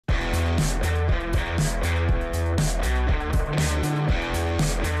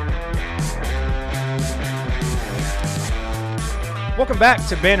Welcome back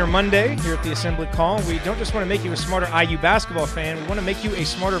to Banner Monday here at the Assembly Call. We don't just want to make you a smarter IU basketball fan, we want to make you a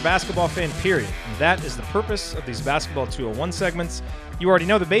smarter basketball fan, period. And that is the purpose of these Basketball 201 segments. You already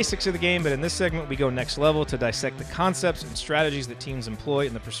know the basics of the game, but in this segment we go next level to dissect the concepts and strategies that teams employ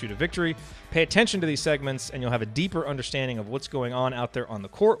in the pursuit of victory. Pay attention to these segments and you'll have a deeper understanding of what's going on out there on the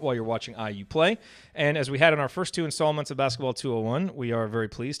court while you're watching IU play. And as we had in our first two installments of Basketball 201, we are very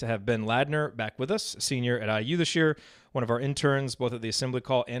pleased to have Ben Ladner back with us, a senior at IU this year, one of our interns, both at the Assembly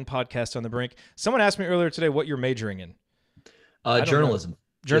Call and Podcast on the Brink. Someone asked me earlier today what you're majoring in. Journalism.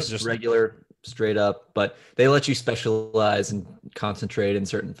 Just regular, straight up, but they let you specialize and concentrate in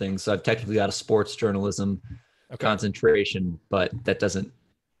certain things. So I've technically got a sports journalism concentration, but that doesn't,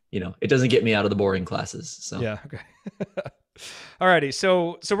 it doesn't get me out of the boring classes. So yeah, okay. All righty.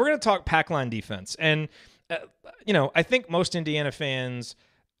 So we're going to talk Packline defense. And, I think most Indiana fans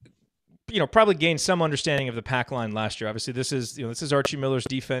probably gained some understanding of the Packline last year. Obviously, this is Archie Miller's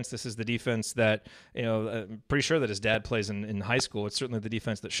defense. This is the defense that, I'm pretty sure that his dad plays in high school. It's certainly the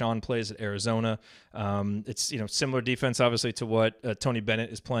defense that Sean plays at Arizona. It's, similar defense, obviously, to what Tony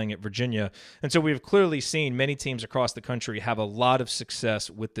Bennett is playing at Virginia. And so we've clearly seen many teams across the country have a lot of success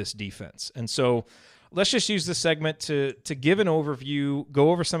with this defense. And so let's just use this segment to give an overview,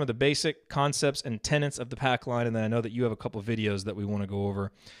 go over some of the basic concepts and tenets of the Packline, and then I know that you have a couple of videos that we want to go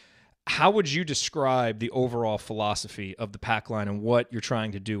over. How would you describe the overall philosophy of the Packline and what you're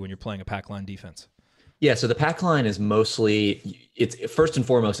trying to do when you're playing a Packline defense? Yeah, so the Packline is mostly, it's first and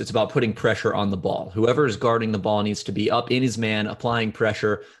foremost, it's about putting pressure on the ball. Whoever is guarding the ball needs to be up in his man, applying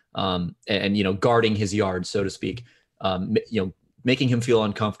pressure, and guarding his yard, so to speak. Making him feel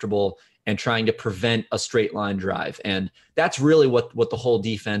uncomfortable and trying to prevent a straight line drive. And that's really what the whole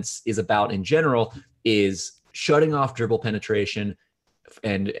defense is about in general, is shutting off dribble penetration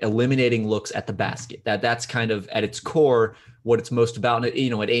and eliminating looks at the basket. That's kind of at its core what it's most about. It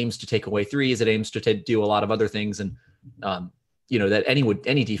aims to take away threes. It aims to do a lot of other things, and that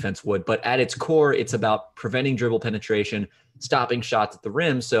any defense would. But at its core, it's about preventing dribble penetration, stopping shots at the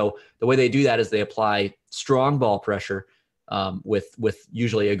rim. So the way they do that is they apply strong ball pressure with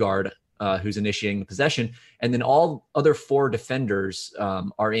usually a guard who's initiating the possession, and then all other four defenders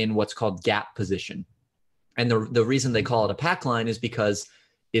are in what's called gap position. And the reason they call it a pack line is because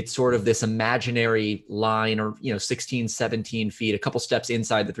it's sort of this imaginary line, or 16, 17 feet, a couple steps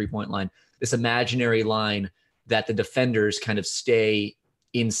inside the three-point line, this imaginary line that the defenders kind of stay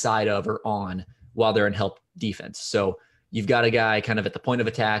inside of or on while they're in help defense. So you've got a guy kind of at the point of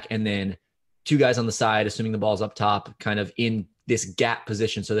attack, and then two guys on the side, assuming the ball's up top, kind of in this gap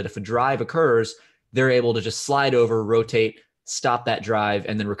position, so that if a drive occurs, they're able to just slide over, rotate, stop that drive,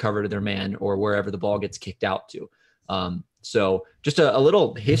 and then recover to their man or wherever the ball gets kicked out to. So just a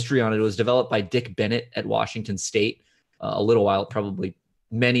little history on it. It was developed by Dick Bennett at Washington State a little while, probably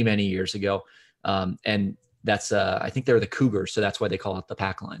many, many years ago. And that's I think they're the Cougars, so that's why they call it the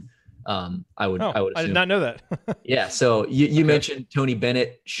Packline. I would assume. I did not know that. Yeah. So you mentioned Tony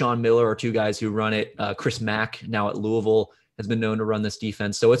Bennett, Sean Miller are two guys who run it. Chris Mack, now at Louisville, has been known to run this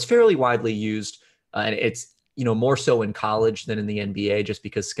defense. So it's fairly widely used, and it's more so in college than in the NBA, just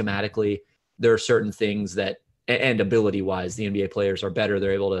because schematically there are certain things that, and ability wise, the NBA players are better.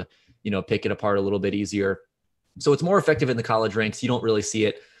 They're able to, pick it apart a little bit easier. So it's more effective in the college ranks. You don't really see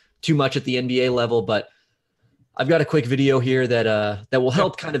it too much at the NBA level, but I've got a quick video here that will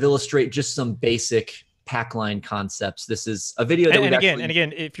help kind of illustrate just some basic Packline concepts. This is a video that and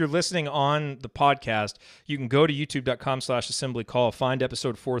again, if you're listening on the podcast, you can go to youtube.com/assemblycall, find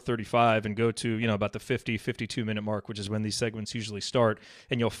episode 435, and go to about the 52 minute mark, which is when these segments usually start,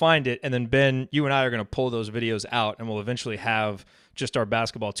 and you'll find it. And then Ben, you and I are going to pull those videos out, and we'll eventually have just our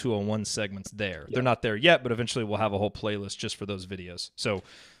Basketball 201 segments there. They're not there yet, but eventually we'll have a whole playlist just for those videos. So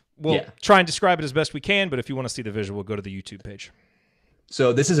we'll try and describe it as best we can, but if you want to see the visual, go to the YouTube page.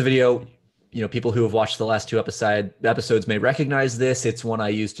 So this is a video. People who have watched the last two episodes may recognize this. It's one I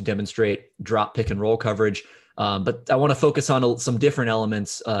use to demonstrate drop, pick, and roll coverage. But I want to focus on some different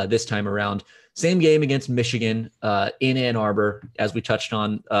elements this time around. Same game against Michigan in Ann Arbor, as we touched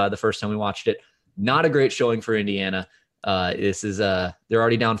on the first time we watched it. Not a great showing for Indiana. They're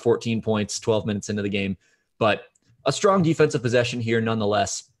already down 14 points, 12 minutes into the game. But a strong defensive possession here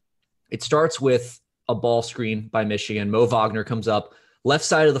nonetheless. It starts with a ball screen by Michigan. Mo Wagner comes up. Left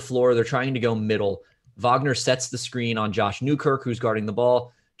side of the floor, they're trying to go middle. Wagner sets the screen on Josh Newkirk, who's guarding the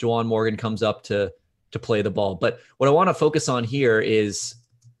ball. Juwan Morgan comes up to play the ball. But what I want to focus on here is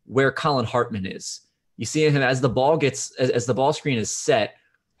where Colin Hartman is. You see him as the ball screen is set,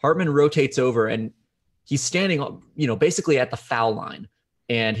 Hartman rotates over and he's standing, basically at the foul line.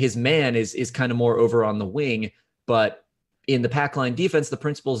 And his man is kind of more over on the wing, but in the pack line defense, the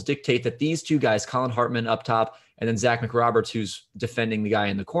principles dictate that these two guys, Colin Hartman up top, and then Zach McRoberts, who's defending the guy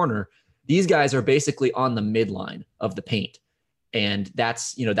in the corner, these guys are basically on the midline of the paint. And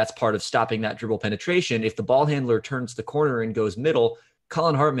that's part of stopping that dribble penetration. If the ball handler turns the corner and goes middle,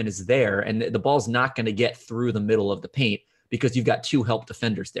 Colin Hartman is there, and the ball's not going to get through the middle of the paint because you've got two help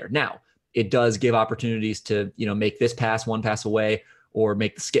defenders there. Now, it does give opportunities to, make this pass one pass away or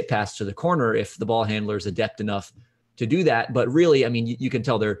make the skip pass to the corner if the ball handler is adept enough to do that. But really, I mean, you can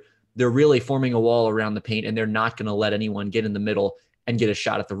tell they're really forming a wall around the paint, and they're not going to let anyone get in the middle and get a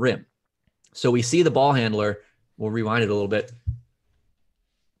shot at the rim. So we see the ball handler, we'll rewind it a little bit,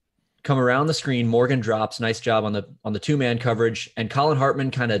 come around the screen. Morgan drops, nice job on the two-man coverage, and Colin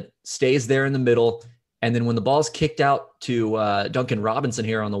Hartman kind of stays there in the middle. And then when the ball's kicked out to Duncan Robinson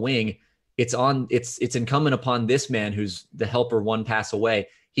here on the wing, it's incumbent upon this man who's the helper one pass away.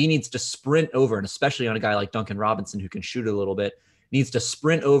 He needs to sprint over, and especially on a guy like Duncan Robinson who can shoot a little bit, needs to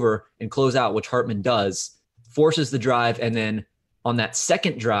sprint over and close out, which Hartman does, forces the drive, and then on that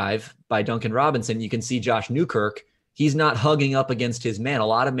second drive by Duncan Robinson, you can see Josh Newkirk. He's not hugging up against his man. A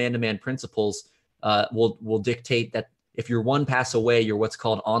lot of man-to-man principles will dictate that if you're one pass away, you're what's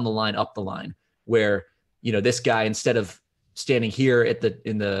called on the line, up the line, where, this guy, instead of standing here at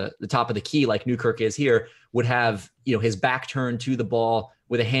in the top of the key like Newkirk is here, would have, his back turned to the ball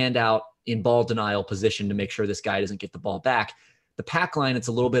with a hand out in ball denial position to make sure this guy doesn't get the ball back. The pack line, it's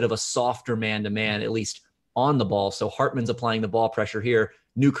a little bit of a softer man-to-man, at least on the ball. So Hartman's applying the ball pressure here.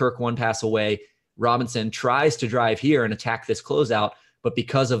 Newkirk one pass away. Robinson tries to drive here and attack this closeout, but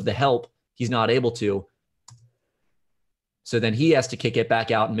because of the help, he's not able to. So then he has to kick it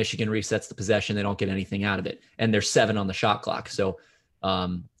back out, and Michigan resets the possession. They don't get anything out of it, and there's 7 on the shot clock. So,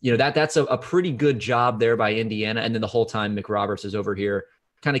 that's a pretty good job there by Indiana. And then the whole time McRoberts is over here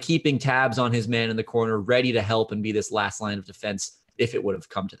kind of keeping tabs on his man in the corner, ready to help and be this last line of defense if it would have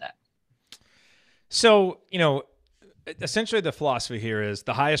come to that. So, essentially the philosophy here is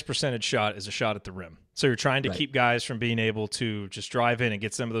the highest percentage shot is a shot at the rim. So you're trying to keep guys from being able to just drive in and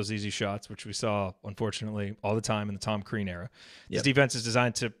get some of those easy shots, which we saw, unfortunately, all the time in the Tom Crean era. This defense is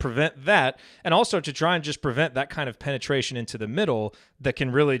designed to prevent that, and also to try and just prevent that kind of penetration into the middle that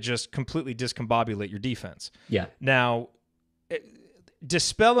can really just completely discombobulate your defense. Yeah. Now,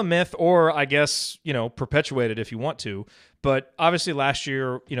 dispel a myth, or I guess, perpetuate it if you want to. But obviously last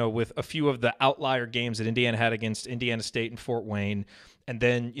year, with a few of the outlier games that Indiana had against Indiana State and Fort Wayne, and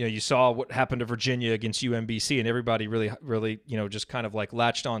then, you saw what happened to Virginia against UMBC, and everybody really, just kind of like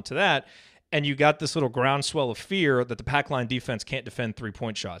latched on to that. And you got this little groundswell of fear that the Packline defense can't defend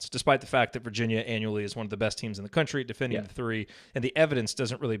three-point shots, despite the fact that Virginia annually is one of the best teams in the country at defending the three, and the evidence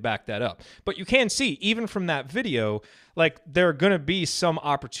doesn't really back that up. But you can see, even from that video, like there are going to be some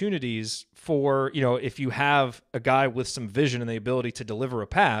opportunities for, if you have a guy with some vision and the ability to deliver a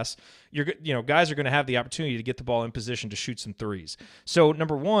pass, guys are going to have the opportunity to get the ball in position to shoot some threes. So,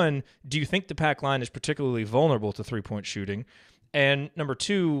 number one, do you think the Packline is particularly vulnerable to three-point shooting? And number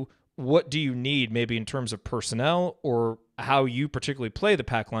two, what do you need maybe in terms of personnel or how you particularly play the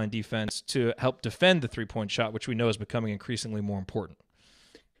pack line defense to help defend the three-point shot, which we know is becoming increasingly more important?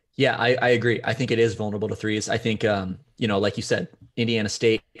 Yeah, I agree. I think it is vulnerable to threes. I think, like you said, Indiana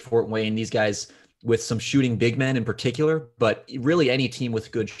State, Fort Wayne, these guys with some shooting big men in particular, but really any team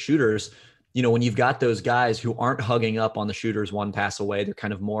with good shooters, when you've got those guys who aren't hugging up on the shooters one pass away, they're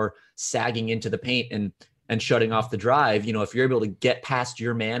kind of more sagging into the paint and shutting off the drive. If you're able to get past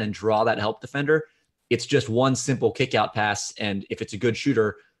your man and draw that help defender, it's just one simple kick out pass. And if it's a good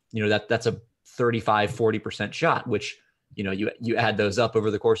shooter, that's a 35-40% shot, which, you add those up over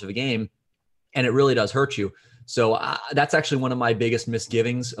the course of a game and it really does hurt you. So that's actually one of my biggest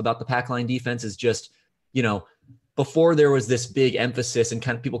misgivings about the Packline defense is just, before there was this big emphasis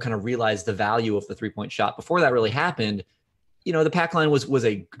and people kind of realized the value of the 3-point shot, before that really happened, the Packline was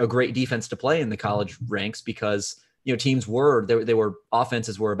a great defense to play in the college ranks because, teams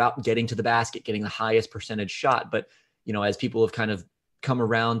offenses were about getting to the basket, getting the highest percentage shot. But, as people have kind of come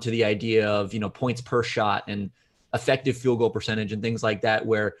around to the idea of, points per shot and effective field goal percentage and things like that,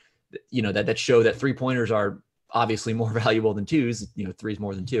 where, that show that 3-pointers are obviously more valuable than twos, threes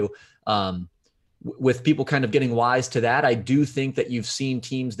more than two. With people kind of getting wise to that, I do think that you've seen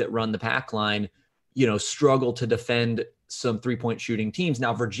teams that run the Packline, struggle to defend some 3-point shooting teams.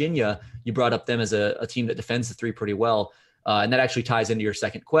 Now, Virginia, you brought up them as a team that defends the three pretty well. And that actually ties into your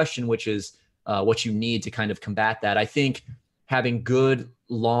second question, which is what you need to kind of combat that. I think having good,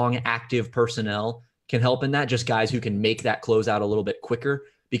 long, active personnel can help in that, just guys who can make that closeout a little bit quicker.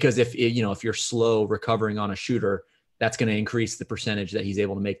 Because if you're slow recovering on a shooter, that's going to increase the percentage that he's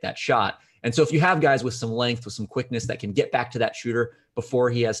able to make that shot. And so if you have guys with some length, with some quickness that can get back to that shooter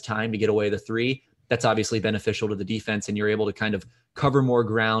before he has time to get away the three, that's obviously beneficial to the defense. And you're able to kind of cover more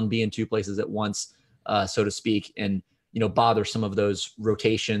ground, be in two places at once, so to speak, and, bother some of those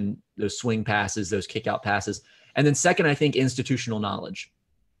rotation, those swing passes, those kick out passes. And then second, I think institutional knowledge.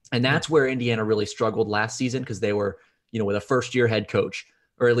 And that's where Indiana really struggled last season, because they were, with a first-year head coach,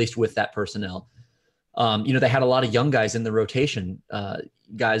 or at least with that personnel. They had a lot of young guys in the rotation,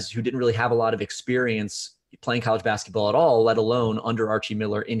 guys who didn't really have a lot of experience playing college basketball at all, let alone under Archie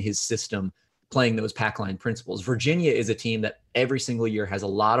Miller in his system, playing those Packline principles. Virginia is a team that every single year has a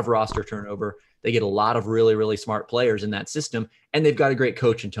lot of roster turnover. They get a lot of really, really smart players in that system, and they've got a great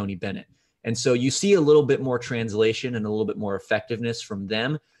coach in Tony Bennett. And so you see a little bit more translation and a little bit more effectiveness from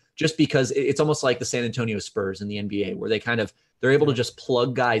them, just because it's almost like the San Antonio Spurs in the NBA, where they're able to just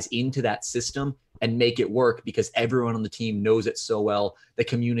plug guys into that system and make it work because everyone on the team knows it so well. They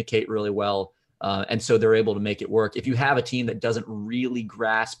communicate really well. And so they're able to make it work. If you have a team that doesn't really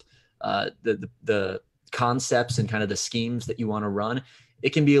grasp the concepts and kind of the schemes that you want to run,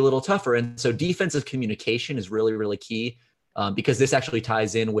 it can be a little tougher. And so defensive communication is really, really key, because this actually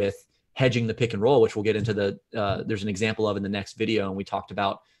ties in with hedging the pick and roll, which we'll get into there's an example of in the next video. And we talked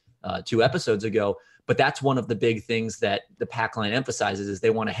about 2 episodes ago, but that's one of the big things that the Packline emphasizes is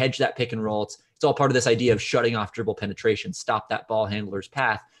they want to hedge that pick and roll. It's all part of this idea of shutting off dribble penetration, stop that ball handler's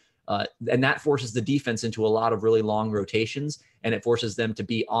path. And that forces the defense into a lot of really long rotations, and it forces them to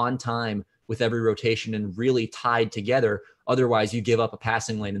be on time with every rotation and really tied together. Otherwise, you give up a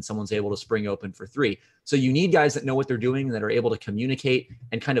passing lane and someone's able to spring open for 3. So you need guys that know what they're doing, that are able to communicate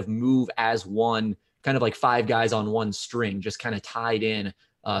and kind of move as one, kind of like 5 guys on one string, just kind of tied in,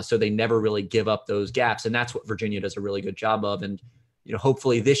 so they never really give up those gaps. And that's what Virginia does a really good job of. And,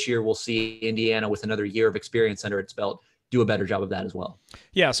 hopefully this year we'll see Indiana with another year of experience under its belt do a better job of that as well.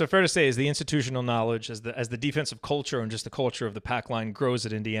 Yeah, so fair to say is the institutional knowledge, as the defensive culture and just the culture of the Packline grows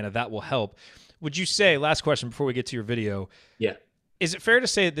at Indiana, that will help. Would you say, last question before we get to your video, yeah, is it fair to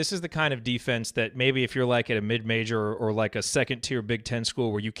say that this is the kind of defense that maybe if you're like at a mid-major or like a second-tier Big Ten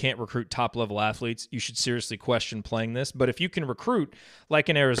school where you can't recruit top-level athletes, you should seriously question playing this? But if you can recruit like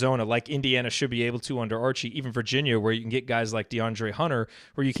in Arizona, like Indiana should be able to under Archie, even Virginia, where you can get guys like DeAndre Hunter,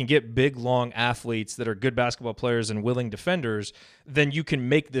 where you can get big, long athletes that are good basketball players and willing defenders, then you can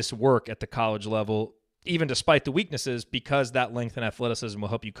make this work at the college level, even despite the weaknesses, because that length and athleticism will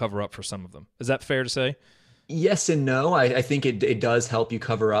help you cover up for some of them. Is that fair to say? Yes and no. I think it does help you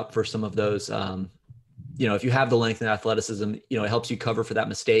cover up for some of those. If you have the length and athleticism, it helps you cover for that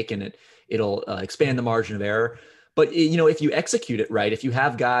mistake, and it'll expand the margin of error. But if you execute it right, if you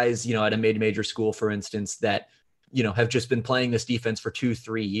have guys, at a mid-major school, for instance, that have just been playing this defense for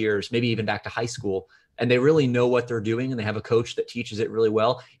 2-3 years, maybe even back to high school, and they really know what they're doing, and they have a coach that teaches it really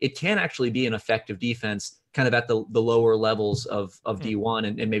well, it can actually be an effective defense, kind of at the lower levels of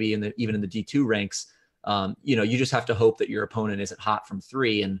D1 and maybe even in the D2 ranks. You just have to hope that your opponent isn't hot from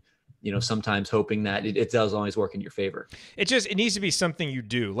 3, and sometimes hoping that it does always work in your favor. It needs to be something you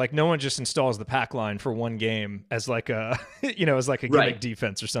do. Like no one just installs the Packline for one game as like a as like a gimmick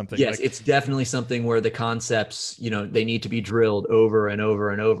defense or something. Yes, it's definitely something where the concepts they need to be drilled over and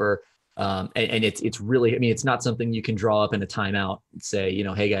over and over. And it's really, it's not something you can draw up in a timeout and say,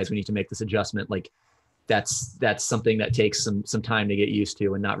 hey guys, we need to make this adjustment. Like that's something that takes some time to get used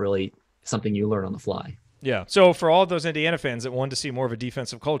to, and not really something you learn on the fly. Yeah. So for all of those Indiana fans that wanted to see more of a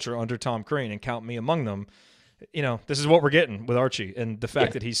defensive culture under Tom Crean, and count me among them, this is what we're getting with Archie. And the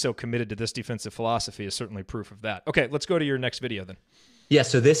fact that he's so committed to this defensive philosophy is certainly proof of that. Okay, let's go to your next video then. Yeah,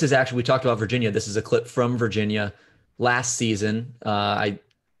 so this is actually, we talked about Virginia. This is a clip from Virginia last season.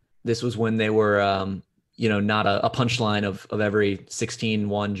 This was when they were, not a punchline of every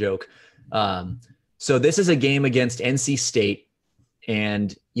 16-1 joke. So this is a game against NC State.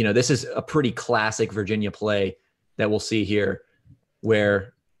 And, this is a pretty classic Virginia play that we'll see here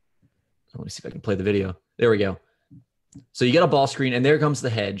where, let me see if I can play the video. There we go. So you get a ball screen, and there comes the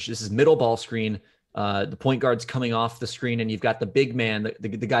hedge. This is middle ball screen. The point guard's coming off the screen, and you've got the big man, the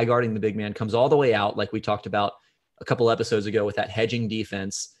guy guarding the big man comes all the way out, like we talked about a couple episodes ago with that hedging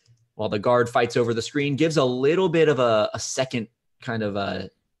defense, while the guard fights over the screen, gives a little bit of a second kind of a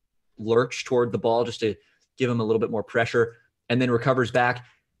lurch toward the ball just to give him a little bit more pressure, and then recovers back.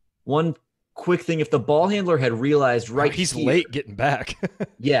 One quick thing, if the ball handler had realized he's here, late getting back.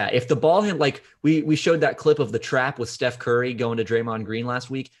 Yeah, if the ball handler, like we showed that clip of the trap with Steph Curry going to Draymond Green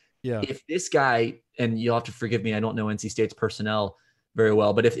last week. Yeah. If this guy, and you'll have to forgive me, I don't know NC State's personnel very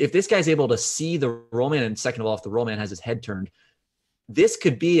well, but if this guy's able to see the roll man, and second of all, if the roll man has his head turned, this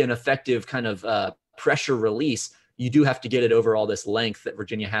could be an effective kind of pressure release. you do have to get it over all this length that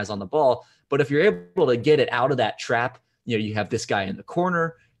Virginia has on the ball. But if you're able to get it out of that trap, you have this guy in the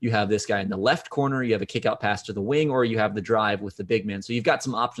corner, you have this guy in the left corner, you have a kick out pass to the wing, or you have the drive with the big man. So you've got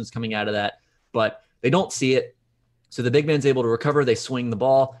some options coming out of that, but they don't see it. So the big man's able to recover. They swing the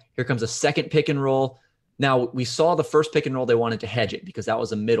ball. Here comes a second pick and roll. Now we saw the first pick and roll. They wanted to hedge it because that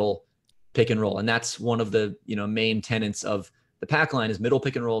was a middle pick and roll. And that's one of the, main tenets of the pack line is middle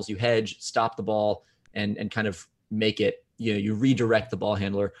pick and rolls. You hedge, stop the ball, and kind of make it, you redirect the ball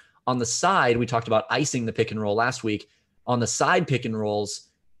handler. On the side, we talked about icing the pick and roll last week. On the side pick and rolls,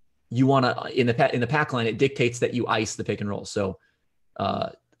 you want to, in the pack line, it dictates that you ice the pick and roll. So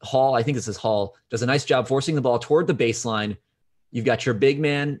Hall, I think this is Hall, does a nice job forcing the ball toward the baseline. You've got your big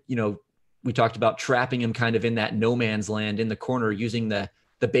man, we talked about trapping him kind of in that no man's land in the corner, using the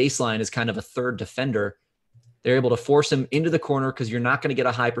baseline as kind of a third defender. They're able to force him into the corner because you're not going to get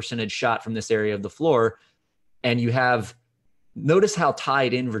a high percentage shot from this area of the floor. And you have, notice how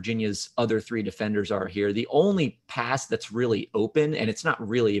tied in Virginia's other three defenders are here. The only pass that's really open, and it's not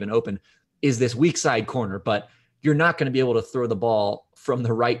really even open, is this weak side corner, but you're not going to be able to throw the ball from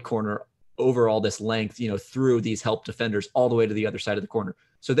the right corner over all this length, through these help defenders all the way to the other side of the corner.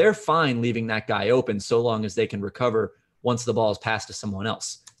 So they're fine leaving that guy open so long as they can recover once the ball is passed to someone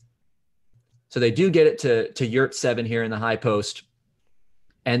else. So they do get it to Yurt 7 here in the high post.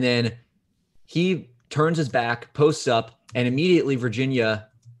 And then he turns his back, posts up, and immediately Virginia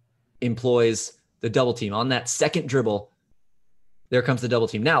employs the double team. On that second dribble, there comes the double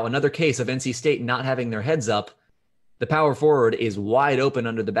team. Now, another case of NC State not having their heads up. The power forward is wide open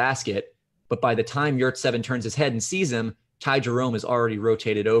under the basket, but by the time Yurt 7 turns his head and sees him, Ty Jerome is already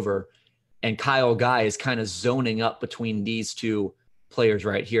rotated over, and Kyle Guy is kind of zoning up between these two players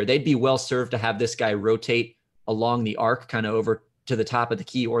right here. They'd be well served to have this guy rotate along the arc, kind of over to the top of the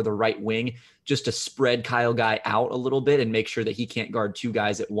key or the right wing, just to spread Kyle Guy out a little bit and make sure that he can't guard two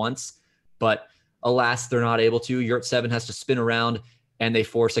guys at once. But alas, they're not able to. Yurt 7 has to spin around, and they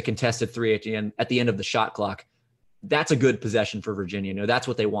force a contested three at the end of the shot clock. That's a good possession for Virginia. That's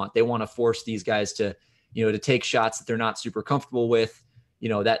what they want. They want to force these guys to, to take shots that they're not super comfortable with.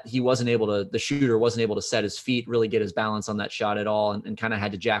 That the shooter wasn't able to set his feet, really get his balance on that shot at all, and kind of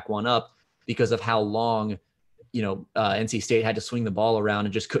had to jack one up because of how long, NC State had to swing the ball around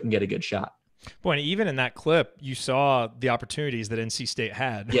and just couldn't get a good shot. Boy, and even in that clip, you saw the opportunities that NC State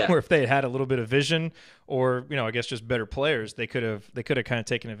had, yeah. where if they had a little bit of vision or, I guess just better players, they could have kind of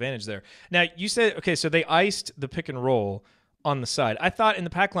taken advantage there. Now, you said, okay, so they iced the pick and roll on the side. I thought in the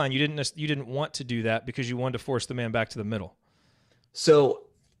pack line you didn't want to do that because you wanted to force the man back to the middle. So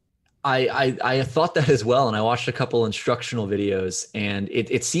I thought that as well, and I watched a couple instructional videos, and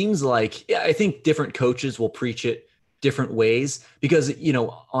it seems like, I think different coaches will preach it different ways because,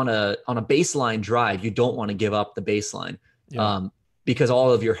 on a baseline drive, you don't want to give up the baseline because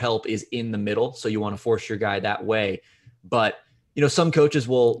all of your help is in the middle. So you want to force your guy that way. But, some coaches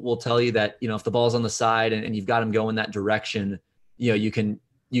will tell you that, if the ball's on the side and you've got him going that direction, you can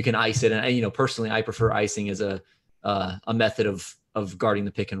ice it. And, personally, I prefer icing as a method of guarding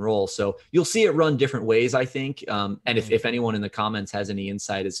the pick and roll. So you'll see it run different ways, I think. And if anyone in the comments has any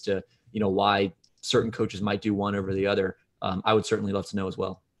insight as to, why certain coaches might do one over the other, I would certainly love to know as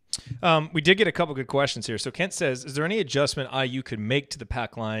well. We did get a couple good questions here. So Kent says, is there any adjustment IU could make to the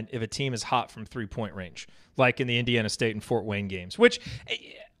pack line if a team is hot from 3-point range, like in the Indiana State and Fort Wayne games, which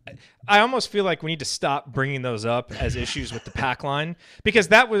I almost feel like we need to stop bringing those up as issues with the pack line, because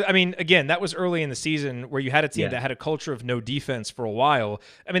that was, again, that was early in the season where you had a team that had a culture of no defense for a while.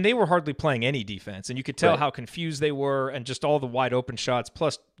 They were hardly playing any defense, and you could tell how confused they were and just all the wide open shots.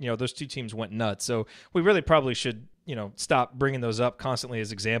 Plus, those two teams went nuts. So we really probably should, stop bringing those up constantly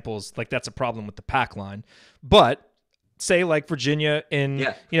as examples. Like that's a problem with the pack line. But say like Virginia in the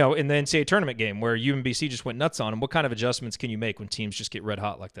NCAA tournament game where UMBC just went nuts on them, what kind of adjustments can you make when teams just get red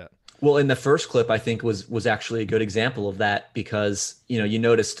hot like that? Well, in the first clip, I think was actually a good example of that because, you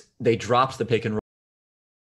noticed they dropped the pick and roll